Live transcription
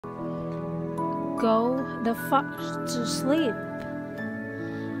Go the fuck to sleep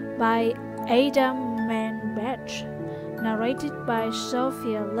by Adam Mansbach, narrated by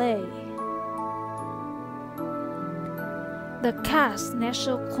Sophia Lay. The cats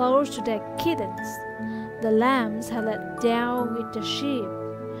nestled close to their kittens. The lambs had laid down with the sheep.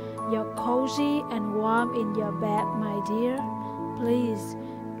 You're cozy and warm in your bed, my dear. Please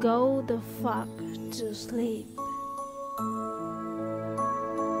go the fuck to sleep.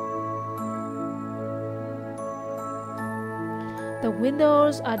 The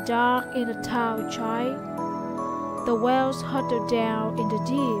windows are dark in the town, child. The whales huddle down in the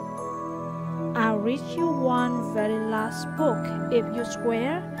deep. I'll read you one very last book. If you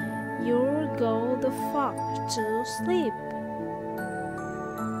swear, you'll go the fuck to sleep.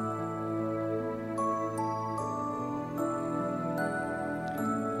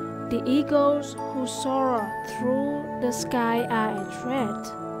 The eagles who soar through the sky are a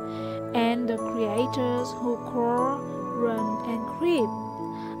threat, and the creators who crawl, run, and creep.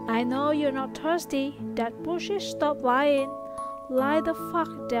 I know you're not thirsty. That bushes stop lying. Lie the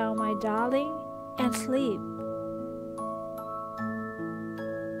fuck down, my darling, and sleep.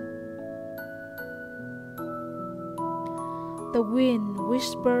 The wind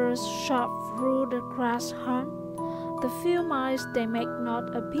whispers sharp through the grass hunt. The few miles they make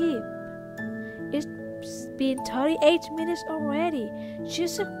not a peep. It's been 38 minutes already.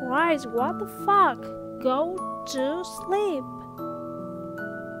 Jesus Christ, what the fuck? Go to sleep.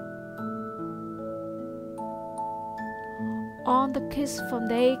 All the kids from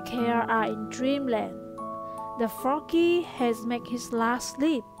daycare are in dreamland. The froggie has made his last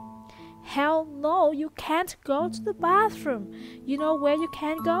sleep. Hell no, you can't go to the bathroom. You know where you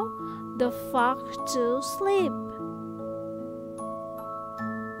can go? The fuck to sleep.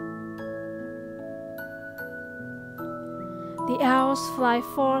 The owls fly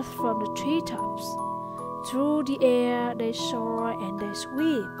forth from the treetops. Through the air they soar and they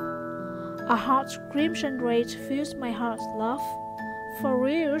sweep. A hot crimson rage fills my heart's love. For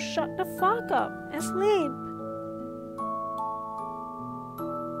real, shut the fuck up and sleep.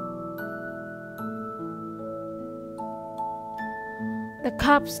 The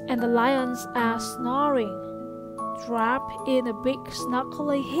cubs and the lions are snoring, trapped in a big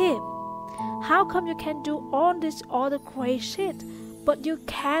snuggly heap. How come you can do all this other crazy shit, but you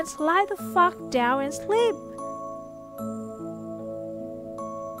can't lie the fuck down and sleep?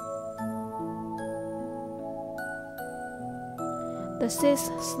 The seeds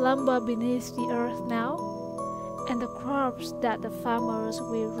slumber beneath the earth now, and the crops that the farmers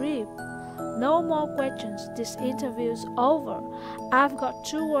will reap. No more questions, this interview's over. I've got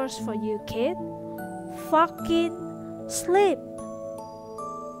 2 words for you, kid. Fucking sleep.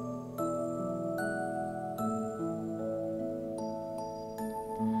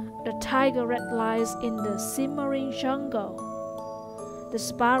 The tiger red lies in the simmering jungle. The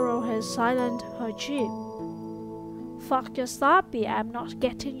sparrow has silenced her sheep. Fuck your sloppy, I'm not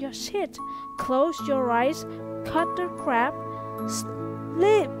getting your shit. Close your eyes, cut the crap,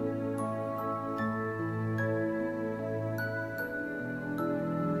 sleep.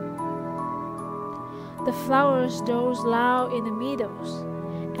 The flowers doze loud in the meadows,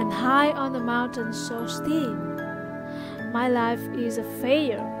 and high on the mountains so steep. My life is a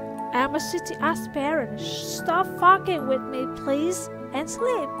failure. I'm a city aspirant. Stop fucking with me, please, and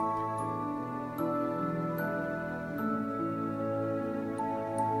sleep.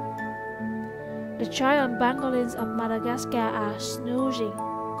 The giant pangolins of Madagascar are snoozing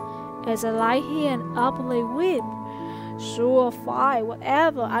as I lie here and uply weep. Sure, fine,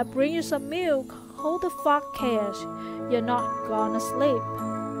 whatever. I bring you some milk. Who the fuck cares? You're not gonna sleep.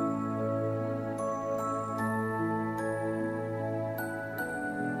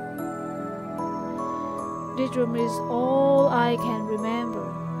 This room is all I can remember.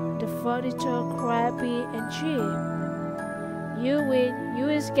 The furniture crappy and cheap. You win, you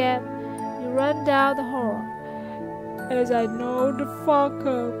escape, you run down the hall. As I know the fuck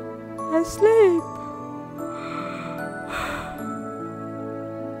up and sleep.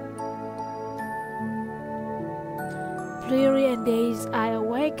 Weary and dazed I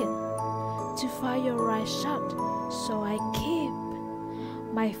awaken to find your eyes shut, so I keep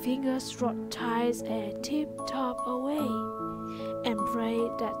my fingers drawn tight and tip-top away and pray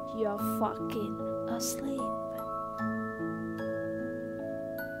that you're fucking asleep.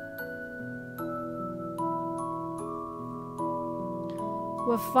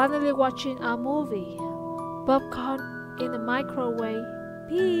 We're finally watching a movie. Popcorn in the microwave.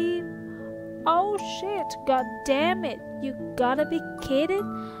 Peep. Oh shit, god damn it. You gotta be kidding?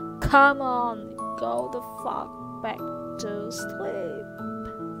 Come on, go the fuck back to sleep.